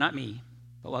not me,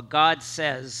 but what God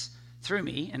says through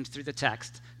me and through the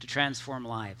text to transform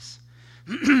lives.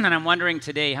 And I'm wondering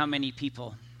today how many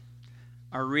people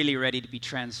are really ready to be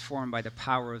transformed by the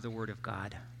power of the Word of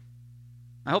God.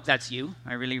 I hope that's you.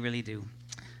 I really, really do.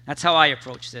 That's how I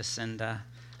approach this, and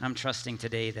I'm trusting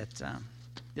today that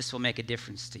this will make a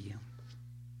difference to you.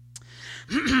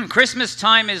 Christmas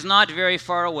time is not very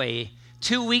far away.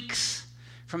 2 weeks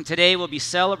from today, we'll be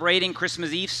celebrating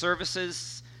Christmas Eve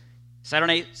services.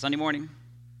 Sunday morning.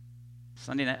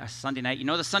 Sunday night. You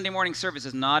know the Sunday morning service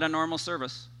is not a normal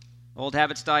service. Old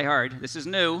habits die hard. This is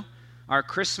new. Our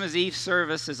Christmas Eve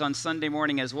service is on Sunday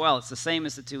morning as well. It's the same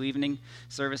as the 2 evening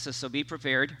services, so be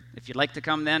prepared. If you'd like to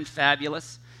come then,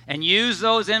 fabulous. And use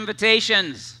those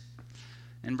invitations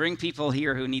and bring people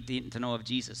here who need to know of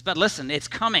Jesus. But listen, it's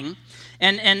coming.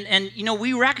 And you know,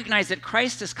 we recognize that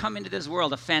Christ has come into this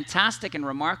world, a fantastic and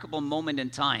remarkable moment in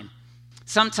time.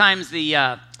 Sometimes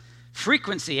the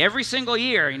frequency, every single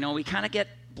year, you know, we kind of get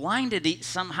blinded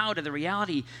somehow to the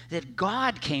reality that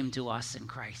God came to us in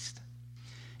Christ.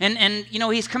 And you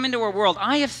know, he's come into our world.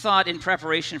 I have thought in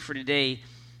preparation for today,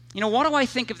 you know, what do I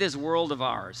think of this world of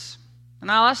ours?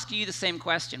 And I'll ask you the same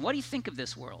question. What do you think of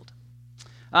this world?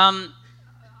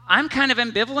 I'm kind of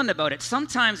ambivalent about it.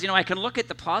 Sometimes, you know, I can look at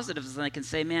the positives and I can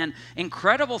say, man,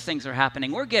 incredible things are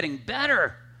happening. We're getting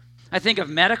better. I think of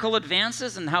medical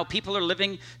advances and how people are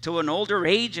living to an older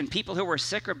age and people who were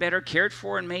sick are better cared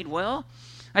for and made well.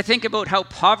 I think about how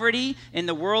poverty in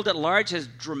the world at large has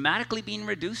dramatically been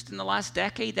reduced in the last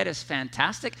decade. That is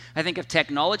fantastic. I think of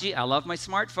technology. I love my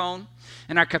smartphone.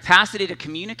 And our capacity to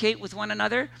communicate with one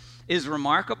another is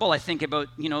remarkable. I think about,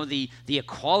 you know, the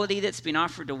equality that's been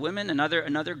offered to women and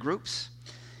other groups.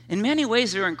 In many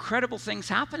ways, there are incredible things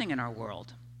happening in our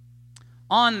world.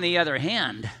 On the other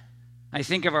hand, I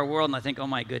think of our world and I think, oh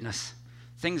my goodness,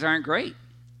 things aren't great.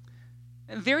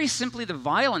 And very simply, the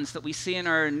violence that we see in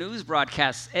our news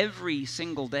broadcasts every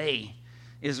single day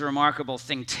is a remarkable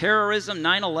thing. Terrorism,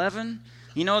 9/11,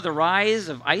 you know, the rise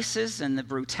of ISIS and the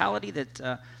brutality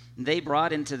that they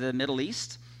brought into the Middle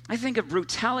East. I think of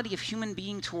brutality of human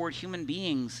being toward human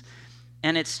beings,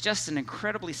 and it's just an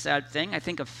incredibly sad thing. I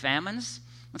think of famines.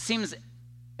 It seems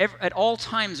at all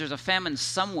times there's a famine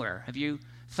somewhere. Have you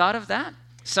thought of that?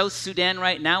 South Sudan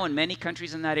right now and many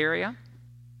countries in that area.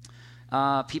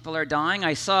 People are dying.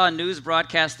 I saw a news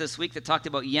broadcast this week that talked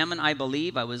about Yemen, I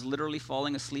believe. I was literally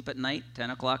falling asleep at night,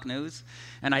 10 o'clock news.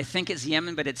 And I think it's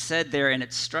Yemen, but it said there, and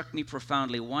it struck me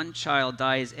profoundly, 1 child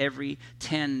dies every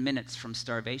 10 minutes from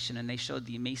starvation. And they showed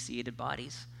the emaciated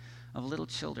bodies of little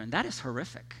children. That is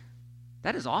horrific.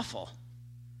 That is awful.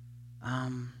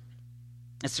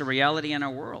 It's a reality in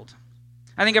our world.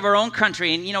 I think of our own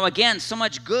country, and, you know, again, so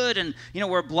much good, and, you know,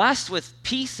 we're blessed with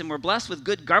peace, and we're blessed with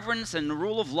good governance and the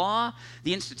rule of law,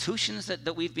 the institutions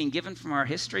that we've been given from our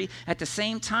history. At the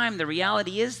same time, the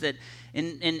reality is that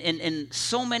in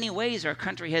so many ways, our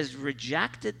country has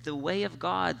rejected the way of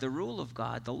God, the rule of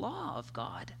God, the law of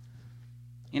God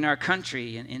in our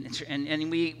country, and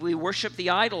we worship the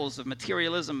idols of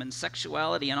materialism and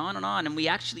sexuality and on, and we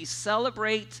actually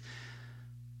celebrate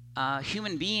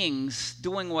human beings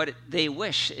doing what they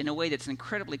wish in a way that's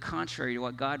incredibly contrary to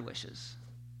what God wishes.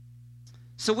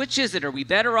 So which is it? Are we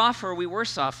better off or are we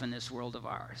worse off in this world of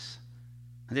ours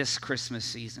this Christmas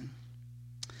season?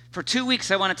 For 2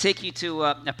 weeks, I want to take you to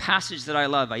a passage that I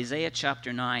love, Isaiah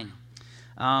chapter 9,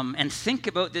 and think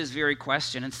about this very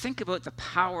question and think about the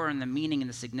power and the meaning and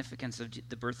the significance of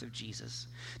the birth of Jesus.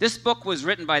 This book was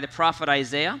written by the prophet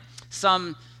Isaiah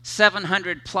some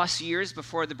 700 plus years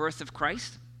before the birth of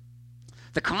Christ.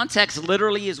 The context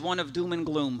literally is one of doom and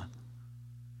gloom.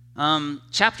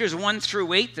 Chapters 1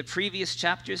 through 8, the previous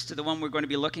chapters to the one we're going to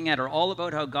be looking at, are all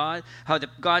about how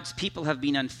God's people have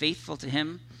been unfaithful to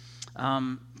him,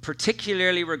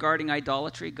 particularly regarding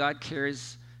idolatry. God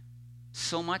cares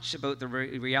so much about the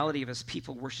reality of his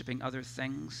people worshiping other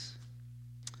things.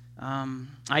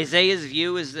 Isaiah's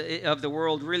view of the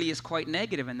world really is quite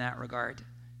negative in that regard.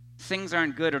 Things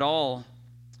aren't good at all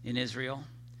in Israel.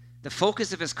 The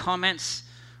focus of his comments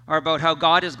are about how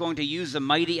God is going to use the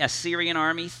mighty Assyrian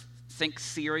army, think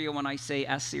Syria when I say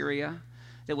Assyria,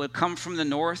 that will come from the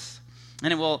north,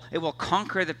 and it will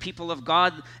conquer the people of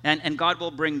God, and God will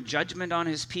bring judgment on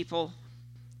his people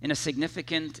in a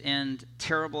significant and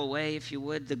terrible way, if you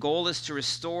would. The goal is to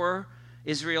restore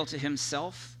Israel to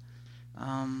himself,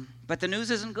 but the news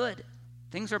isn't good.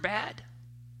 Things are bad,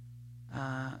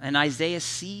 and Isaiah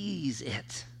sees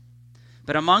it.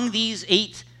 But among these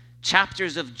 8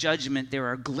 chapters of judgment, there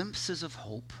are glimpses of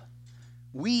hope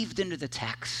weaved into the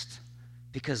text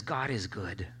because God is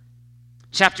good.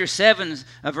 Chapter 7,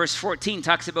 verse 14,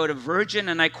 talks about a virgin,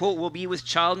 and I quote, will be with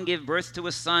child and give birth to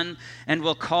a son, and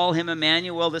will call him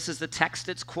Emmanuel. This is the text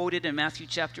that's quoted in Matthew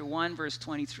chapter 1, verse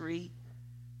 23.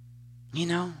 You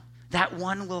know, that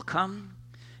one will come.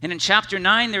 And in chapter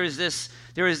 9, there is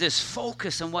this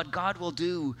focus on what God will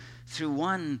do through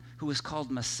one who is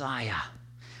called Messiah.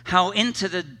 How into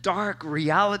the dark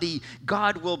reality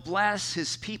God will bless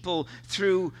his people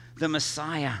through the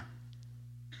Messiah.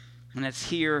 And it's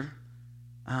here,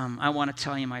 I want to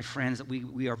tell you, my friends, that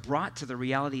we are brought to the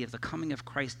reality of the coming of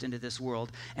Christ into this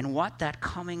world and what that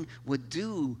coming would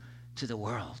do to the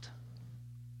world,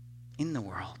 in the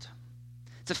world.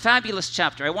 It's a fabulous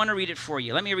chapter. I want to read it for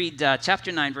you. Let me read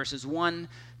chapter 9, verses 1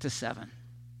 to 7.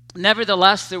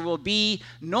 Nevertheless, there will be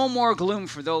no more gloom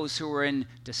for those who are in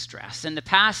distress. In the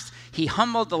past, he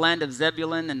humbled the land of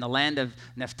Zebulun and the land of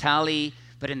Naphtali,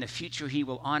 but in the future he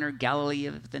will honor Galilee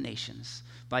of the nations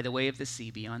by the way of the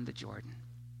sea beyond the Jordan.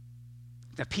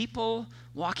 The people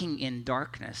walking in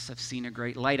darkness have seen a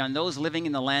great light. On those living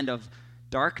in the land of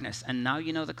darkness, and now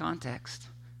you know the context,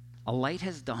 a light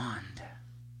has dawned.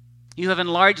 You have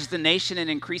enlarged the nation and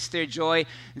increased their joy.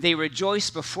 They rejoice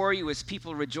before you as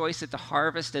people rejoice at the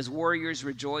harvest, as warriors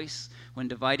rejoice when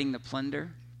dividing the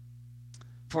plunder.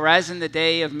 For as in the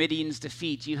day of Midian's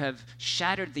defeat, you have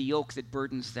shattered the yoke that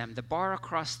burdens them, the bar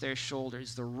across their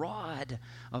shoulders, the rod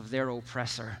of their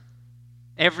oppressor.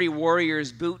 Every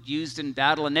warrior's boot used in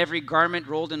battle and every garment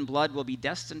rolled in blood will be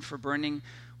destined for burning,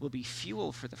 will be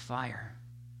fuel for the fire.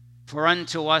 For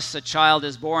unto us a child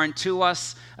is born, to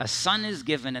us a son is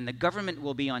given, and the government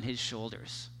will be on his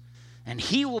shoulders. And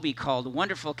he will be called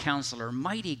Wonderful Counselor,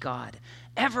 Mighty God,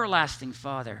 Everlasting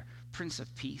Father, Prince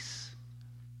of Peace.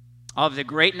 Of the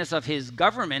greatness of his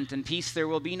government and peace there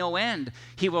will be no end.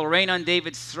 He will reign on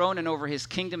David's throne and over his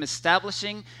kingdom,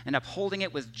 establishing and upholding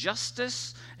it with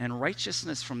justice and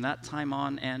righteousness from that time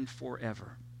on and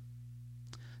forever.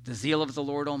 The zeal of the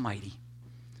Lord Almighty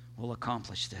will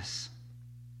accomplish this.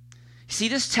 See,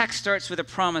 this text starts with a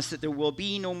promise that there will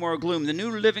be no more gloom. The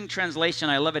New Living Translation,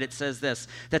 I love it, it says this: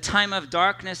 the time of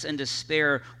darkness and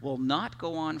despair will not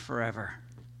go on forever.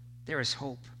 There is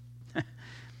hope.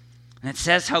 And it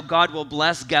says how God will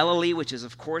bless Galilee, which is,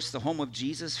 of course, the home of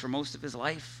Jesus for most of his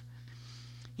life.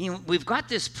 You know, we've got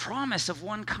this promise of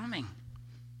one coming.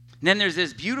 And then there's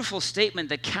this beautiful statement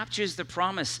that captures the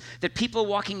promise that people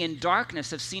walking in darkness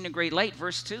have seen a great light,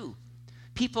 verse 2.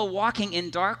 People walking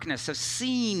in darkness have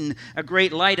seen a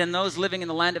great light, and those living in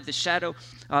the land of the shadow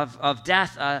of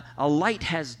death, a light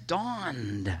has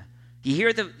dawned. You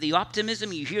hear the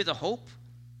optimism, you hear the hope.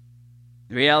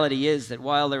 The reality is that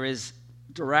while there is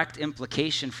direct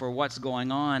implication for what's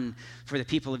going on for the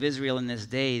people of Israel in this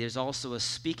day, there's also a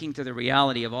speaking to the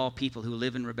reality of all people who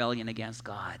live in rebellion against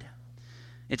God.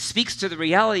 It speaks to the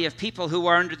reality of people who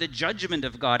are under the judgment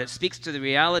of God. It speaks to the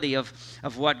reality of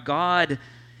what God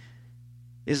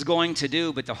is going to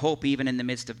do, but the hope even in the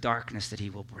midst of darkness that he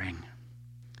will bring.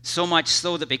 So much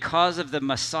so that because of the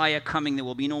Messiah coming, there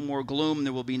will be no more gloom,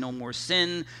 there will be no more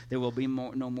sin, there will be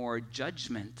no more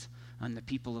judgment on the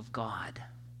people of God.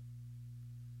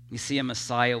 You see, a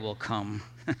Messiah will come,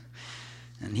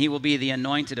 and he will be the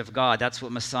anointed of God. That's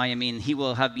what Messiah means. He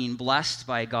will have been blessed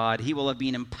by God. He will have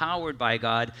been empowered by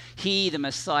God. He, the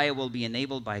Messiah, will be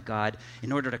enabled by God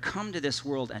in order to come to this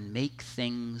world and make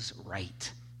things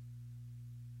right.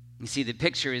 You see, the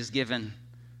picture is given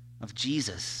of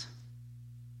Jesus.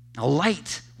 A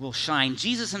light will shine.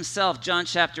 Jesus himself, John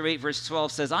chapter 8, verse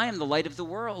 12 says, I am the light of the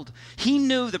world. He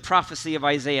knew the prophecy of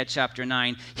Isaiah chapter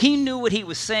 9. He knew what he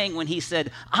was saying when he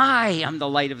said, I am the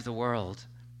light of the world.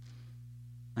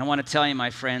 I want to tell you, my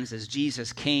friends, as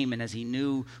Jesus came and as he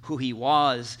knew who he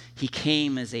was, he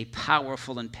came as a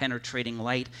powerful and penetrating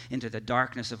light into the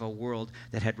darkness of a world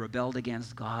that had rebelled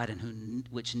against God and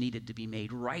which needed to be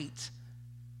made right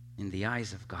in the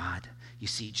eyes of God. You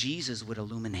see, Jesus would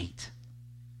illuminate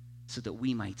so that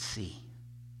we might see.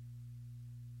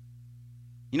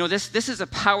 You know, this is a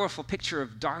powerful picture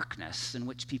of darkness in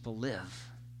which people live.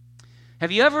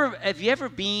 Have you ever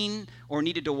been or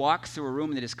needed to walk through a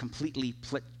room that is completely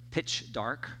pitch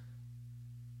dark?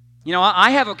 You know,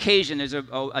 I have occasion, there's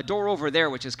a door over there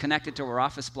which is connected to our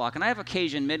office block, and I have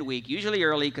occasion midweek, usually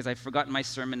early because I've forgotten my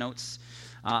sermon notes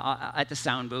at the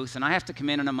sound booth, and I have to come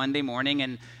in on a Monday morning,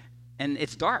 and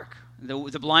it's dark.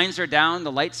 The blinds are down,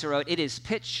 the lights are out. It is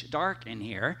pitch dark in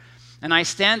here. And I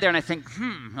stand there and I think,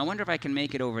 I wonder if I can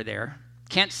make it over there.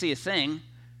 Can't see a thing,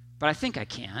 but I think I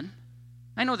can.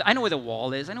 I know where the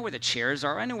wall is. I know where the chairs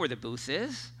are. I know where the booth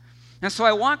is. And so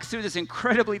I walk through this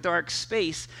incredibly dark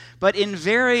space, but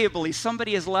invariably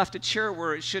somebody has left a chair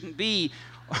where it shouldn't be,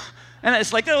 And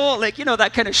it's like, oh, like, you know,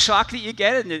 that kind of shock that you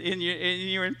get in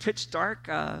you're in pitch dark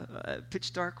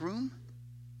room.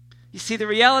 You see, the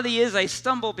reality is I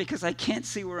stumble because I can't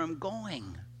see where I'm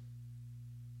going.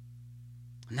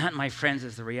 And that, my friends,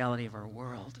 is the reality of our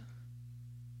world.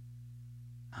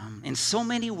 In so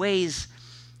many ways,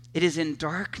 it is in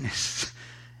darkness.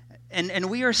 And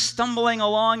we are stumbling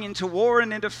along into war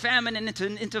and into famine and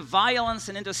into violence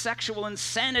and into sexual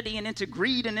insanity and into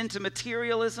greed and into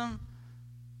materialism.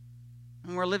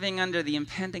 And we're living under the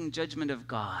impending judgment of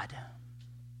God.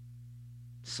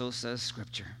 So says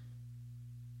Scripture.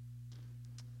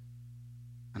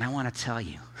 And I want to tell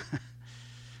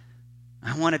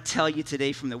you,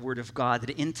 today from the Word of God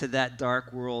that into that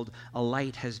dark world a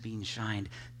light has been shined.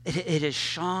 It has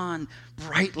shone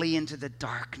brightly into the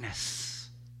darkness.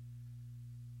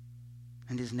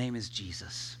 And his name is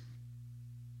Jesus.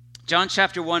 John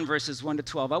chapter 1, verses 1 to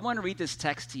 12. I want to read this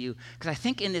text to you because I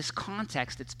think in this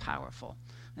context it's powerful.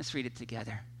 Let's read it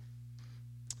together.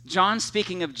 John,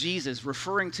 speaking of Jesus,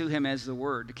 referring to him as the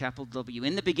Word, capital W.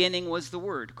 In the beginning was the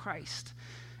Word, Christ.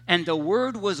 And the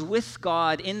Word was with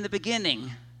God in the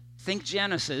beginning. Think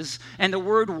Genesis. And the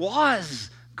Word was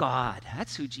God.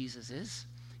 That's who Jesus is.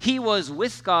 He was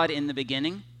with God in the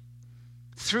beginning.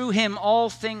 Through him all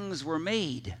things were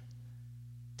made.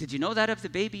 Did you know that of the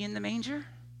baby in the manger?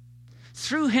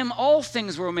 Through him all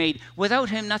things were made.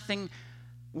 Without him nothing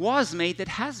was made that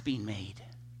has been made.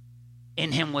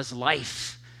 In him was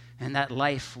life, and that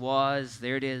life was,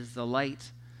 there it is, the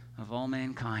light of all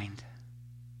mankind.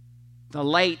 The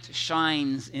light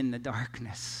shines in the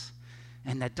darkness,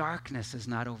 and the darkness has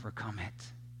not overcome it.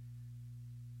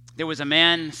 There was a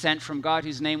man sent from God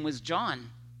whose name was John.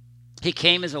 He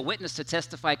came as a witness to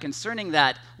testify concerning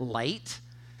that light,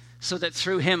 so that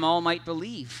through him all might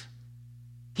believe.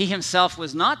 He himself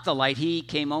was not the light. He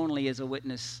came only as a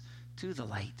witness to the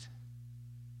light.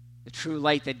 The true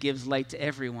light that gives light to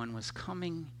everyone was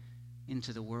coming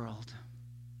into the world.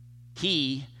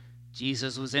 He,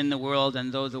 Jesus, was in the world,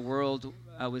 and though the world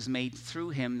was made through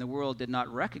him, the world did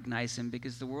not recognize him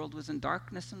because the world was in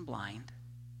darkness and blind.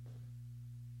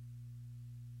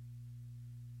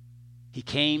 He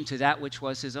came to that which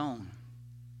was his own,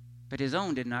 but his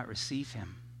own did not receive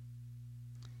him.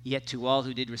 Yet to all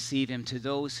who did receive him, to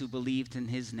those who believed in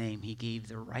his name, he gave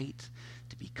the right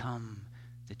to become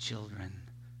the children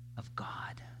of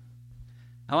God.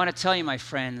 I want to tell you, my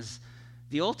friends,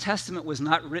 the Old Testament was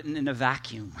not written in a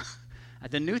vacuum.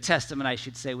 The New Testament, I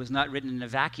should say, was not written in a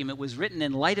vacuum. It was written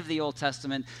in light of the Old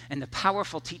Testament and the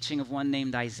powerful teaching of one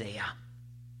named Isaiah.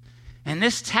 And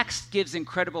this text gives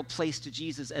incredible place to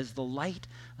Jesus as the light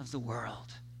of the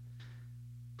world,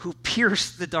 who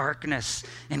pierced the darkness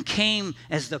and came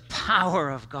as the power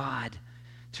of God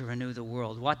to renew the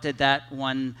world. What did that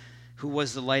one who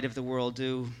was the light of the world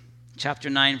do? Chapter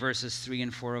 9, verses 3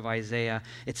 and 4 of Isaiah.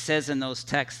 It says in those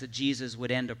texts that Jesus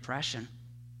would end oppression,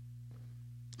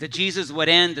 that Jesus would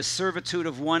end the servitude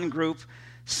of one group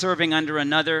serving under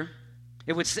another.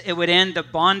 It would end the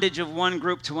bondage of one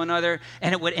group to another,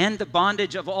 and it would end the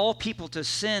bondage of all people to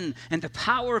sin and the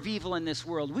power of evil in this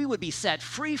world. We would be set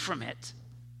free from it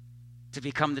to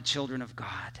become the children of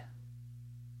God.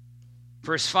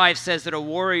 Verse 5 says that a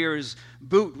warrior's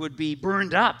boot would be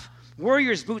burned up.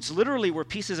 Warriors' boots literally were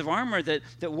pieces of armor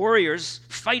that warriors,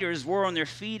 fighters, wore on their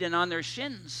feet and on their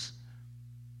shins.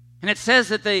 And it says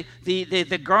that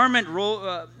the garment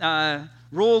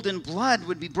rolled in blood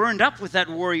would be burned up with that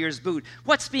warrior's boot.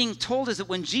 What's being told is that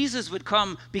when Jesus would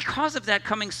come, because of that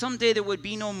coming, someday there would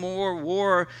be no more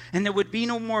war, and there would be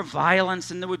no more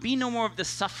violence, and there would be no more of the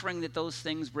suffering that those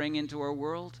things bring into our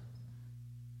world.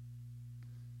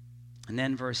 And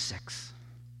then verse 6.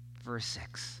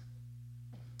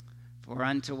 For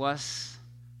unto us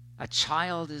a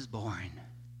child is born,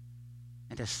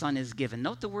 and a son is given.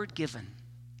 Note the word given.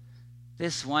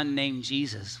 This one named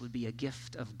Jesus would be a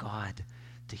gift of God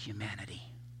to humanity.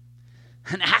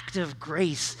 An act of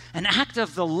grace, an act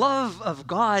of the love of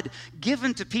God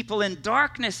given to people in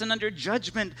darkness and under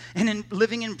judgment and in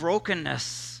living in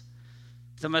brokenness.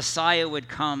 The Messiah would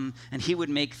come and he would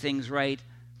make things right,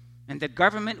 and the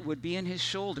government would be in his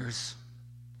shoulders.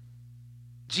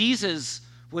 Jesus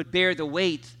would bear the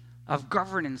weight of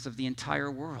governance of the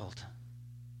entire world.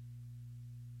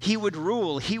 He would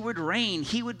rule, he would reign,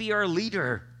 he would be our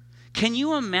leader. Can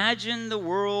you imagine the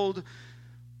world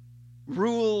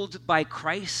ruled by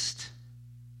Christ?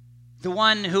 The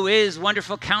one who is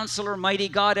Wonderful Counselor, Mighty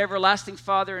God, Everlasting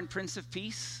Father, and Prince of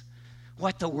Peace?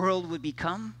 What the world would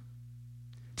become?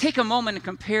 Take a moment and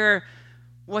compare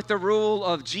what the rule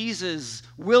of Jesus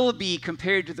will be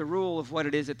compared to the rule of what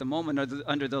it is at the moment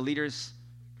under the leaders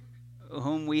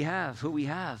who we have.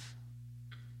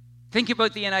 Think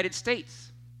about the United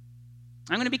States.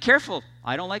 I'm going to be careful.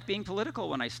 I don't like being political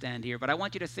when I stand here, but I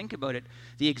want you to think about it.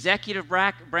 The executive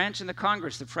branch in the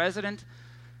Congress, the president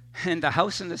and the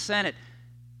House and the Senate,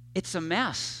 it's a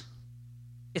mess.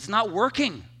 It's not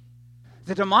working.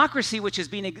 The democracy, which has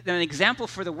been an example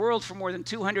for the world for more than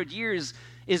 200 years,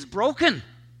 is broken.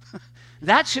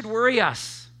 That should worry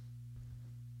us.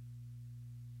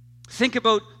 Think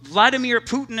about Vladimir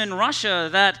Putin in Russia,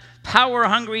 that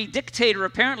power-hungry dictator,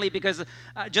 apparently, because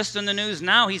just in the news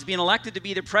now, he's been elected to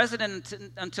be the president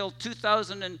until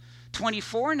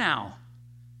 2024 now.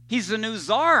 He's the new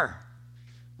czar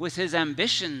with his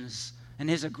ambitions and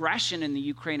his aggression in the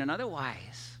Ukraine and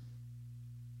otherwise.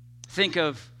 Think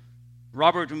of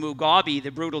Robert Mugabe, the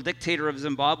brutal dictator of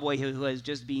Zimbabwe, who has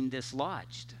just been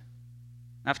dislodged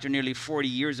after nearly 40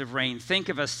 years of reign. Think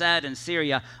of Assad in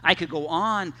Syria. I could go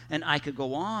on, and I could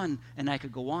go on, and I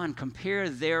could go on. Compare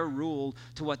their rule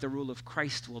to what the rule of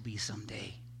Christ will be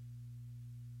someday.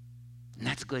 And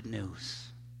that's good news.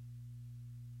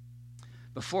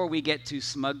 Before we get to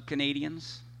smug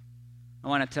Canadians, I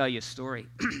want to tell you a story.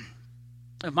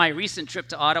 Of my recent trip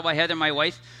to Ottawa, Heather, my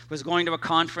wife, was going to a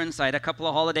conference. I had a couple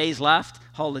of holidays left.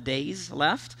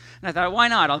 And I thought, why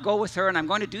not? I'll go with her, and I'm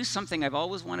going to do something I've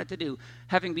always wanted to do,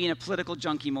 having been a political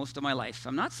junkie most of my life.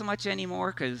 I'm not so much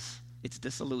anymore because it's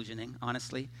disillusioning,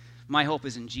 honestly. My hope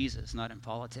is in Jesus, not in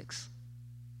politics.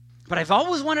 But I've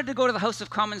always wanted to go to the House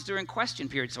of Commons during question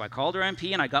period, so I called our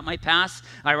MP, and I got my pass.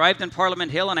 I arrived in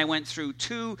Parliament Hill, and I went through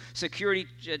 2 security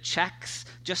checks,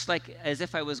 just like as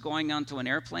if I was going onto an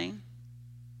airplane.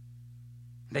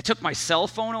 They took my cell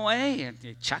phone away, and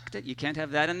they checked it. You can't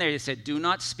have that in there. They said, do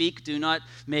not speak, do not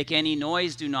make any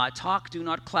noise, do not talk, do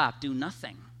not clap, do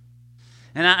nothing.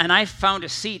 And I found a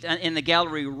seat in the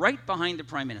gallery right behind the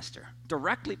Prime Minister,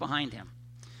 directly behind him.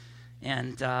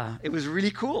 And it was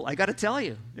really cool, I got to tell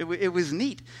you. It was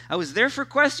neat. I was there for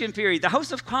question period. The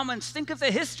House of Commons, think of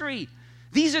the history.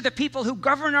 These are the people who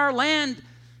govern our land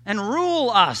and rule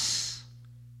us.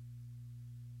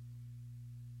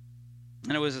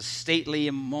 And it was a stately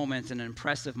moment, an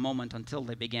impressive moment until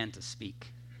they began to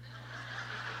speak.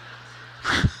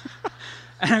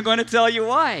 And I'm going to tell you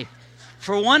why.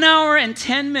 For 1 hour and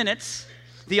 10 minutes,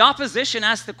 the opposition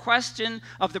asked the question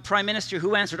of the Prime Minister,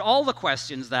 who answered all the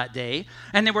questions that day,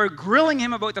 and they were grilling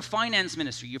him about the finance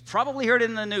minister. You've probably heard it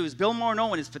in the news, Bill Morneau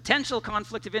and his potential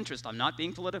conflict of interest. I'm not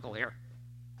being political here.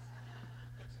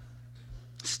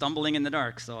 Stumbling in the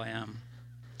dark, so I am.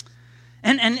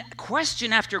 And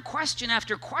question after question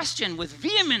after question with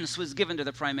vehemence was given to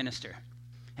the Prime Minister.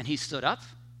 And he stood up.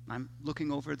 I'm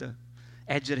looking over the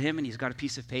edge at him, and he's got a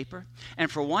piece of paper. And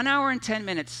for 1 hour and 10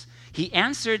 minutes, he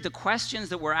answered the questions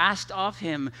that were asked of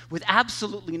him with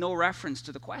absolutely no reference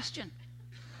to the question.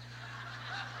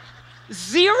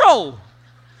 Zero.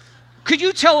 Could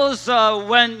you tell us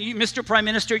when, Mr. Prime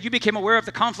Minister, you became aware of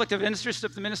the conflict of interest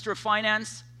of the Minister of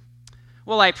Finance?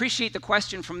 Well, I appreciate the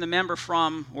question from the member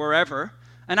from wherever,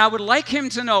 and I would like him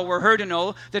to know, or her to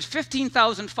know, that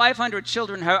 15,500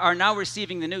 children are now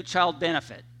receiving the new child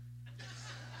benefit.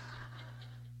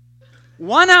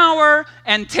 1 hour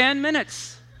and 10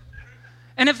 minutes.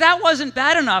 And if that wasn't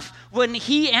bad enough, when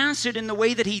he answered in the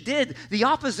way that he did, the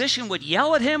opposition would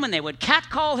yell at him, and they would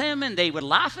catcall him, and they would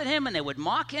laugh at him, and they would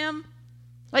mock him.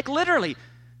 Like literally.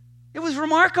 It was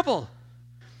remarkable.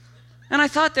 And I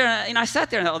sat there and I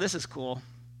thought, oh, this is cool.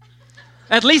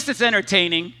 At least it's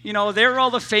entertaining. You know, they're all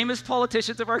the famous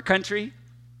politicians of our country.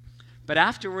 But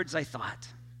afterwards I thought,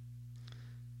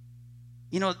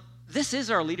 you know, this is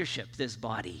our leadership, this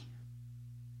body.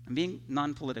 I'm being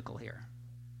non-political here.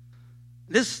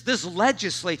 This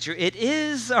legislature, it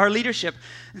is our leadership.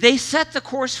 They set the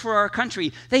course for our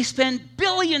country. They spend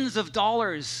billions of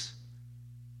dollars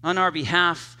on our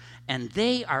behalf, and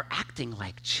they are acting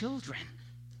like children.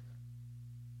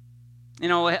 You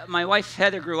know, my wife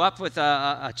Heather grew up with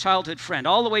a childhood friend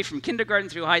all the way from kindergarten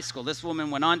through high school. This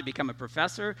woman went on to become a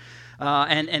professor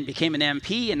and became an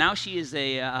MP, and now she is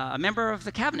a member of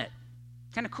the cabinet.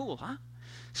 Kind of cool, huh?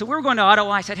 So we were going to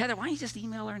Ottawa. I said, Heather, why don't you just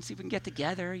email her and see if we can get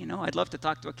together? You know, I'd love to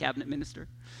talk to a cabinet minister.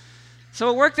 So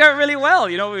it worked out really well.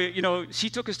 You know, she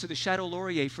took us to the Chateau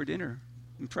Laurier for dinner.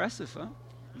 Impressive, huh?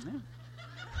 Yeah.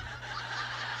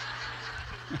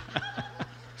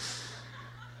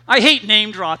 I hate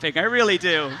name dropping, I really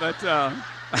do, but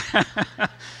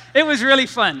it was really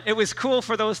fun. It was cool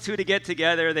for those two to get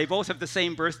together. They both have the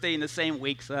same birthday in the same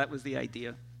week, so that was the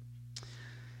idea.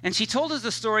 And she told us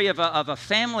the story of a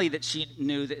family that she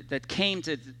knew that came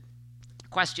to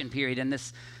question period, and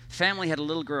this family had a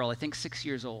little girl, I think 6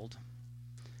 years old.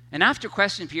 And after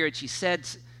question period, she said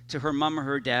to her mom or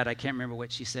her dad, I can't remember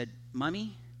which, she said,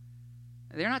 Mommy,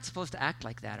 They're not supposed to act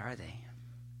like that, are they?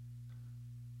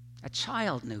 A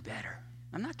child knew better.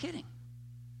 I'm not kidding.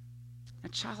 A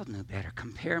child knew better.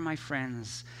 Compare, my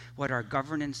friends, what our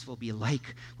governance will be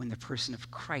like when the person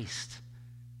of Christ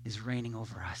is reigning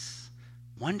over us.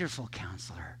 Wonderful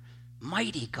Counselor,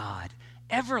 mighty God,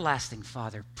 everlasting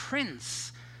Father,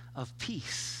 Prince of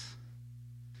Peace.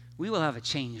 We will have a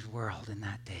changed world in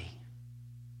that day,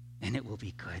 and it will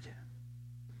be good.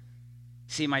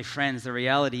 See, my friends, the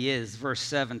reality is, verse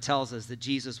 7 tells us that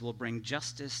Jesus will bring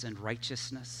justice and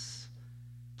righteousness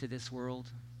to this world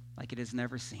like it has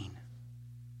never seen.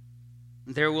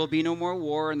 There will be no more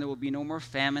war, and there will be no more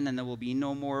famine, and there will be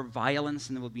no more violence,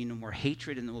 and there will be no more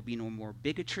hatred, and there will be no more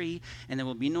bigotry, and there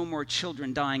will be no more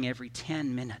children dying every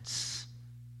 10 minutes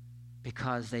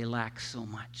because they lack so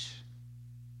much.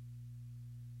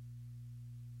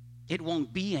 It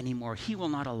won't be anymore. He will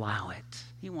not allow it.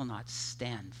 He will not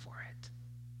stand for it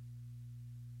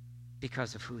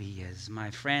because of who he is.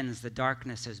 My friends, the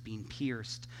darkness has been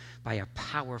pierced by a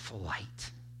powerful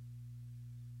light.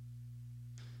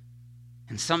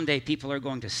 And someday people are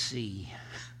going to see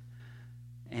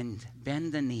and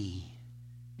bend the knee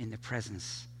in the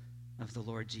presence of the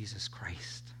Lord Jesus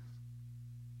Christ.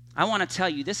 I want to tell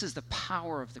you, this is the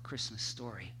power of the Christmas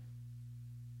story.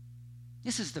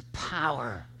 This is the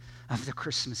power of the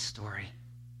Christmas story.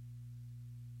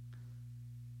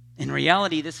 In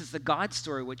reality, this is the God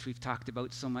story which we've talked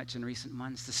about so much in recent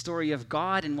months. The story of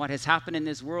God and what has happened in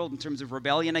this world in terms of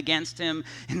rebellion against him,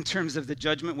 in terms of the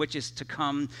judgment which is to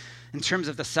come, in terms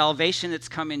of the salvation that's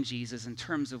come in Jesus, in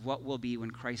terms of what will be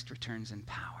when Christ returns in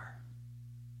power.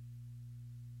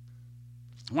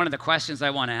 One of the questions I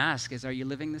want to ask is, are you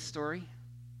living this story?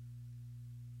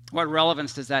 What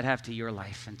relevance does that have to your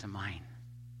life and to mine?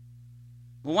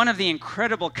 Well, one of the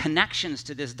incredible connections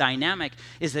to this dynamic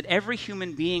is that every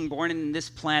human being born in this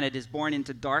planet is born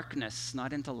into darkness,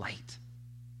 not into light.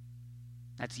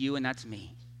 That's you and that's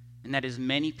me. And that is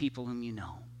many people whom you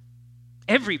know.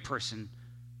 Every person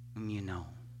whom you know.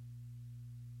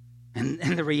 And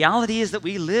the reality is that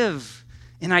we live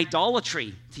in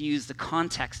idolatry, to use the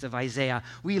context of Isaiah.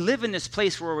 We live in this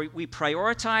place where we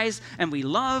prioritize and we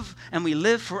love and we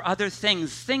live for other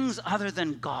things other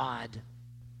than God.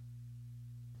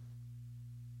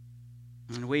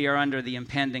 And we are under the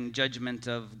impending judgment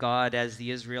of God as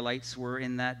the Israelites were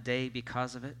in that day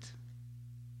because of it.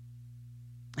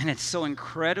 And it's so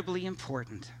incredibly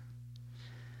important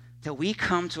that we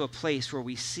come to a place where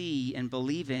we see and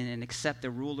believe in and accept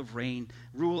the rule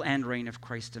and reign of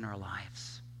Christ in our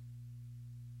lives.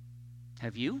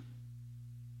 Have you?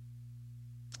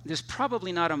 There's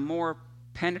probably not a more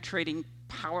penetrating,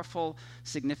 powerful,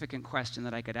 significant question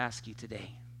that I could ask you today.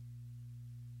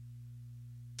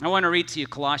 I want to read to you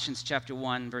Colossians chapter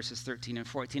 1, verses 13 and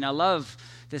 14. I love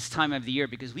this time of the year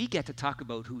because we get to talk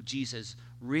about who Jesus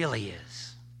really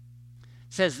is.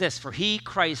 It says this, for he,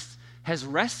 Christ, has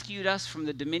rescued us from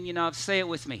the dominion of, say it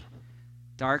with me,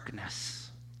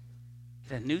 darkness.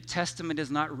 The New Testament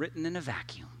is not written in a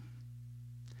vacuum.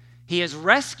 He has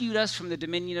rescued us from the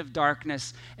dominion of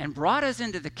darkness and brought us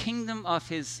into the kingdom of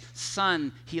his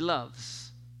Son he loves,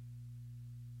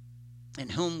 in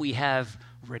whom we have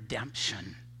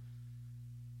redemption,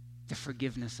 the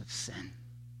forgiveness of sin.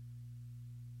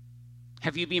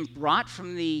 Have you been brought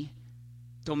from the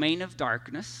domain of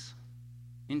darkness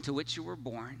into which you were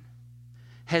born?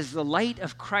 Has the light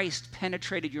of Christ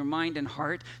penetrated your mind and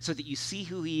heart so that you see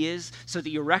who he is, so that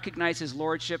you recognize his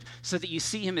lordship, so that you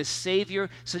see him as Savior,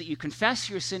 so that you confess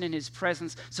your sin in his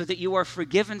presence, so that you are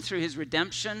forgiven through his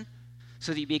redemption,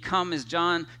 so that you become, as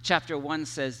John chapter 1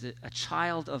 says, a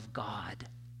child of God?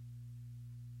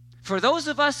 For those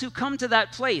of us who come to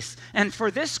that place, and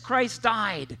for this Christ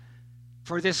died,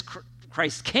 for this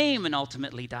Christ came and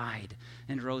ultimately died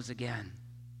and rose again.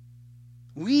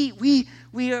 We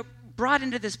are brought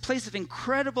into this place of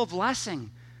incredible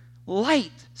blessing,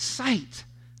 light, sight,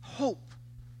 hope.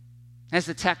 As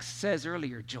the text says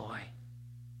earlier, joy.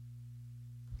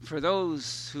 For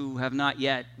those who have not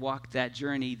yet walked that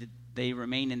journey, they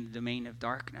remain in the domain of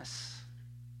darkness.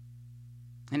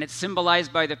 And it's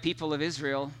symbolized by the people of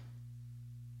Israel.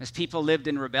 As people lived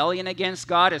in rebellion against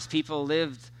God, as people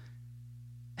lived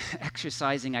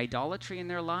exercising idolatry in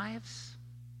their lives,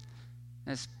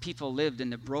 as people lived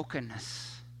in the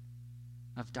brokenness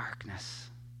of darkness.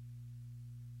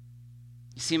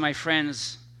 You see, my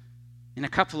friends, in a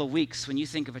couple of weeks, when you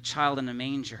think of a child in a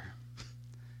manger,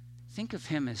 think of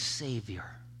him as Savior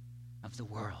of the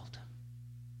world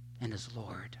and as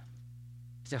Lord,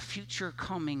 the future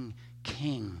coming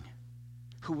King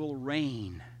who will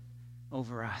reign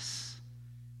over us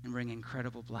and bring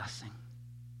incredible blessing.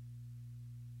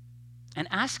 and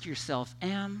ask yourself,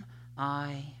 am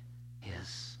I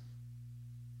his?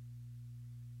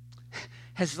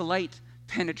 Has the light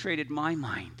penetrated my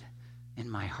mind and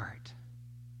my heart?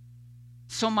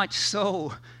 So much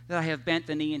so that I have bent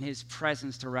the knee in his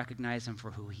presence to recognize him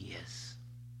for who he is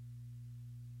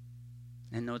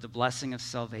and know the blessing of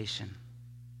salvation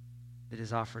that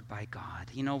is offered by God.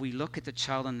 You know, we look at the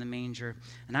child in the manger,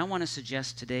 and I want to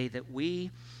suggest today that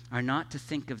we are not to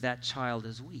think of that child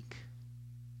as weak.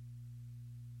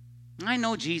 I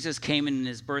know Jesus came in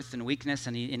his birth in weakness,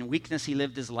 and in weakness he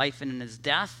lived his life, and in his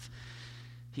death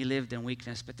he lived in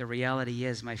weakness. But the reality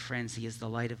is, my friends, he is the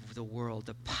light of the world,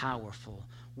 the powerful,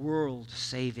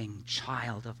 world-saving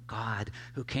child of God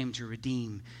who came to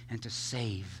redeem and to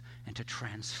save and to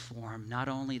transform not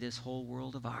only this whole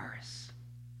world of ours,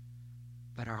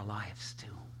 but our lives too.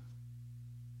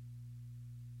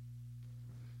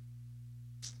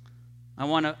 I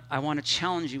want to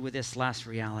challenge you with this last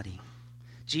reality.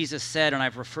 Jesus said, and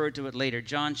I've referred to it later,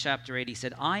 John chapter 8, he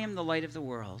said, I am the light of the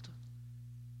world.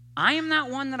 I am that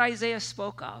one that Isaiah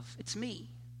spoke of. It's me.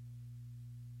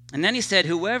 And then he said,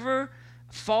 whoever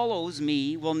follows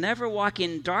me will never walk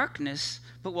in darkness,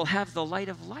 but will have the light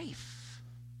of life.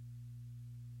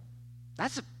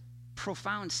 That's a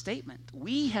profound statement.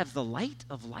 We have the light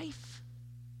of life.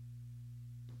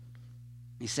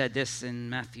 He said this in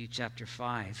Matthew chapter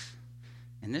 5,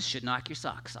 and this should knock your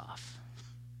socks off.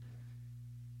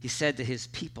 He said to his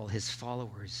people, his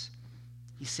followers,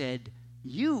 he said,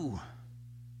 you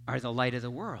are the light of the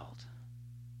world.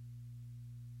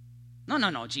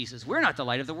 No, Jesus, we're not the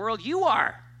light of the world. You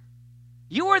are.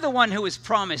 You are the one who is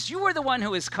promised. You are the one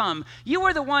who has come. You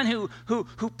are the one who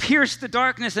pierced the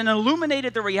darkness and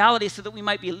illuminated the reality so that we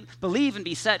might believe and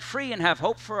be set free and have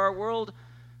hope for our world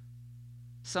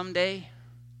someday.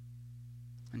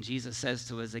 And Jesus says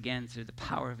to us again through the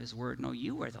power of his word, no,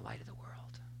 you are the light of the world.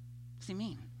 What does he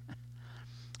mean?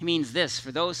 He means this: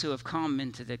 for those who have come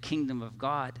into the kingdom of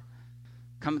God,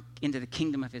 come into the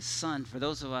kingdom of his Son, for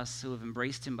those of us who have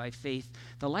embraced him by faith,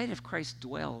 the light of Christ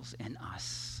dwells in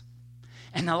us.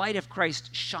 And the light of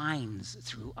Christ shines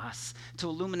through us to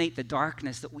illuminate the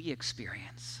darkness that we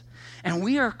experience. And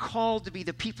we are called to be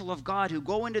the people of God who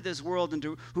go into this world and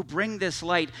who bring this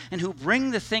light and who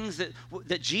bring the things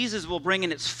that Jesus will bring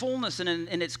in its fullness and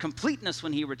in its completeness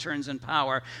when he returns in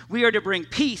power. We are to bring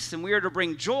peace, and we are to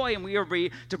bring joy, and we are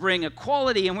to bring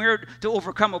equality, and we are to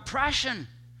overcome oppression.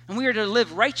 And we are to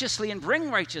live righteously and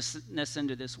bring righteousness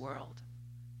into this world.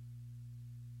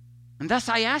 And thus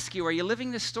I ask you, are you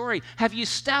living this story? Have you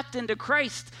stepped into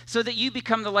Christ so that you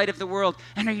become the light of the world?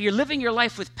 And are you living your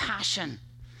life with passion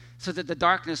so that the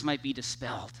darkness might be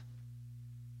dispelled?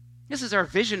 This is our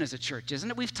vision as a church,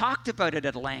 isn't it? We've talked about it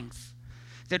at length,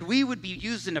 that we would be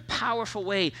used in a powerful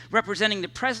way, representing the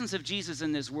presence of Jesus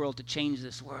in this world to change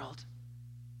this world.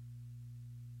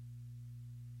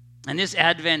 And this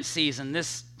Advent season,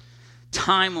 this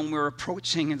time when we're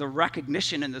approaching the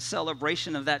recognition and the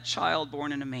celebration of that child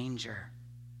born in a manger,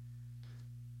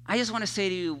 I just want to say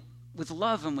to you, with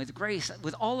love and with grace,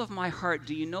 with all of my heart,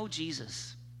 do you know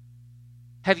Jesus?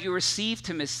 Have you received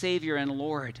him as Savior and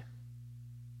Lord?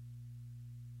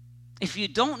 If you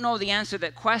don't know the answer to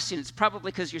that question, it's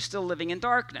probably because you're still living in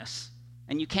darkness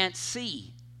and you can't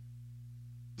see.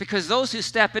 Because those who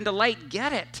step into light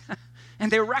get it and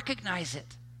they recognize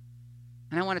it.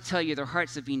 And I want to tell you, their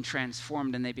hearts have been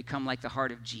transformed and they become like the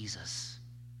heart of Jesus.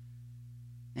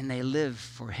 And they live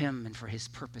for him and for his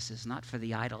purposes, not for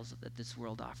the idols that this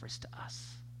world offers to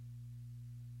us.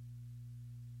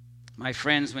 My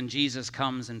friends, when Jesus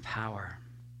comes in power,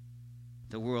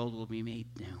 the world will be made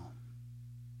new.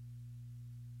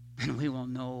 And we will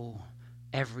know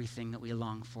everything that we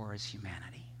long for as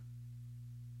humanity.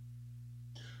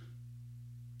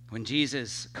 When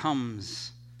Jesus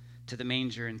comes to the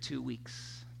manger in 2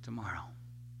 weeks tomorrow,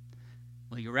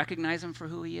 will you recognize him for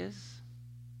who he is?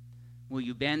 Will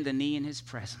you bend the knee in his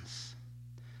presence?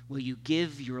 Will you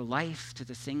give your life to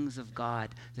the things of God,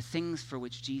 the things for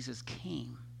which Jesus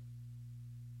came?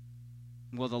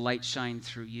 Will the light shine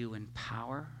through you in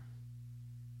power,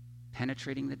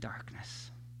 penetrating the darkness,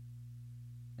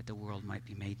 that the world might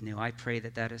be made new? I pray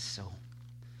that that is so.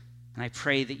 And I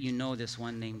pray that you know this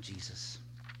one named Jesus.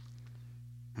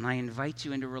 And I invite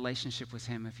you into a relationship with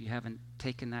him if you haven't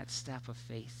taken that step of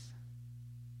faith.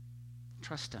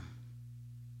 Trust him.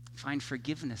 Find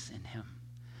forgiveness in him.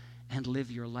 And live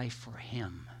your life for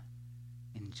him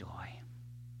in joy.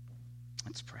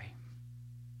 Let's pray.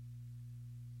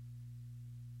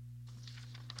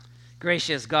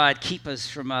 Gracious God, keep us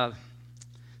from a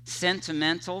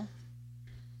sentimental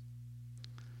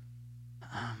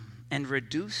and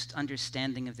reduced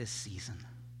understanding of this season.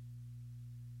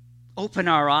 Open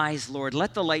our eyes, Lord.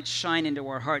 Let the light shine into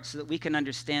our hearts so that we can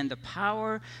understand the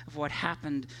power of what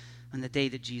happened on the day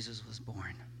that Jesus was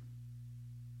born.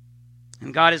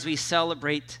 And God, as we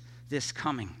celebrate this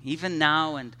coming, even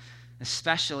now and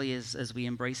especially as we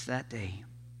embrace that day,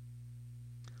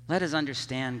 let us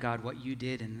understand, God, what you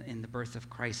did in the birth of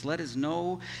Christ. Let us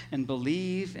know and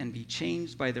believe and be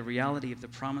changed by the reality of the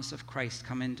promise of Christ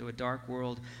come into a dark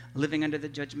world, living under the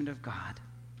judgment of God.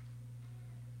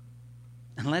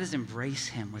 And let us embrace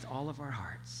him with all of our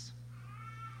hearts.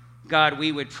 God,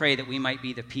 we would pray that we might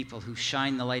be the people who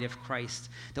shine the light of Christ,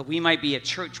 that we might be a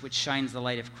church which shines the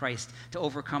light of Christ to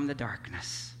overcome the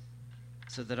darkness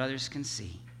so that others can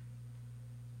see.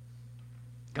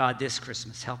 God, this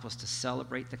Christmas, help us to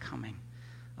celebrate the coming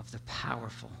of the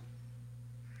powerful,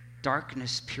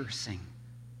 darkness-piercing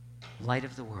light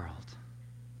of the world,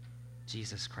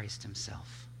 Jesus Christ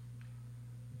himself.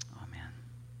 Amen.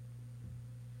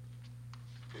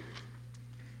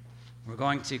 We're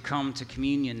going to come to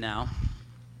communion now,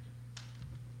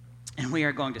 and we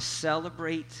are going to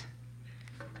celebrate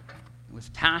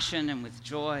with passion and with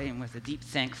joy and with a deep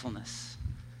thankfulness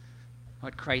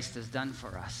what Christ has done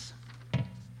for us.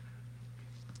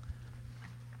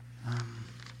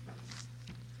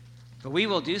 But we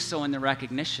will do so in the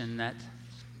recognition that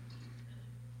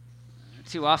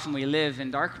too often we live in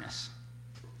darkness,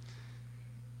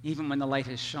 even when the light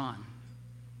has shone.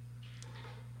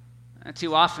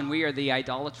 Too often we are the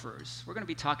idolaters. We're going to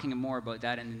be talking more about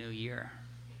that in the new year.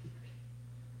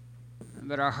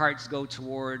 But our hearts go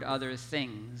toward other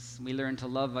things. We learn to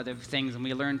love other things, and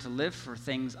we learn to live for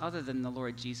things other than the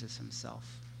Lord Jesus himself.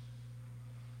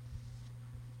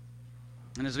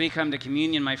 And as we come to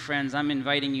communion, my friends, I'm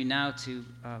inviting you now to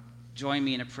join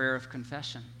me in a prayer of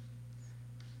confession.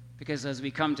 Because as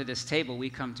we come to this table, we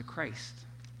come to Christ.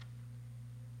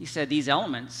 He said, these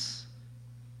elements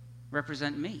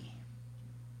represent me.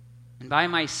 And by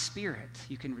my Spirit,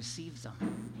 you can receive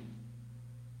them.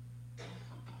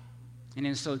 And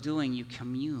in so doing, you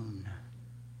commune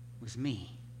with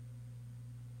me.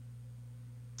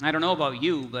 I don't know about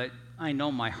you, but I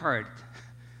know my heart.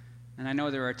 And I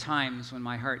know there are times when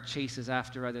my heart chases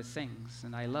after other things,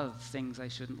 and I love things I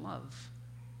shouldn't love.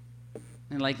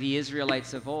 And like the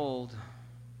Israelites of old,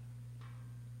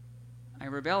 I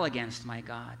rebel against my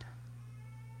God.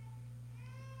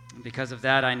 And because of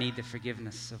that, I need the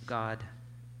forgiveness of God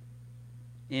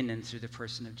in and through the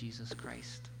person of Jesus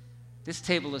Christ. This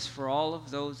table is for all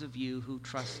of those of you who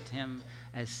trust him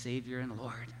as Savior and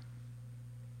Lord.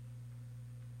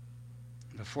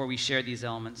 Before we share these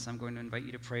elements, I'm going to invite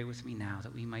you to pray with me now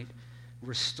that we might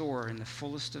restore in the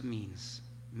fullest of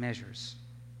measures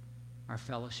our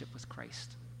fellowship with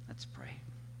Christ. Let's pray.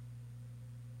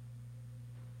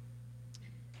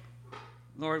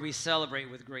 Lord, we celebrate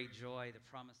with great joy the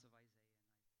promise of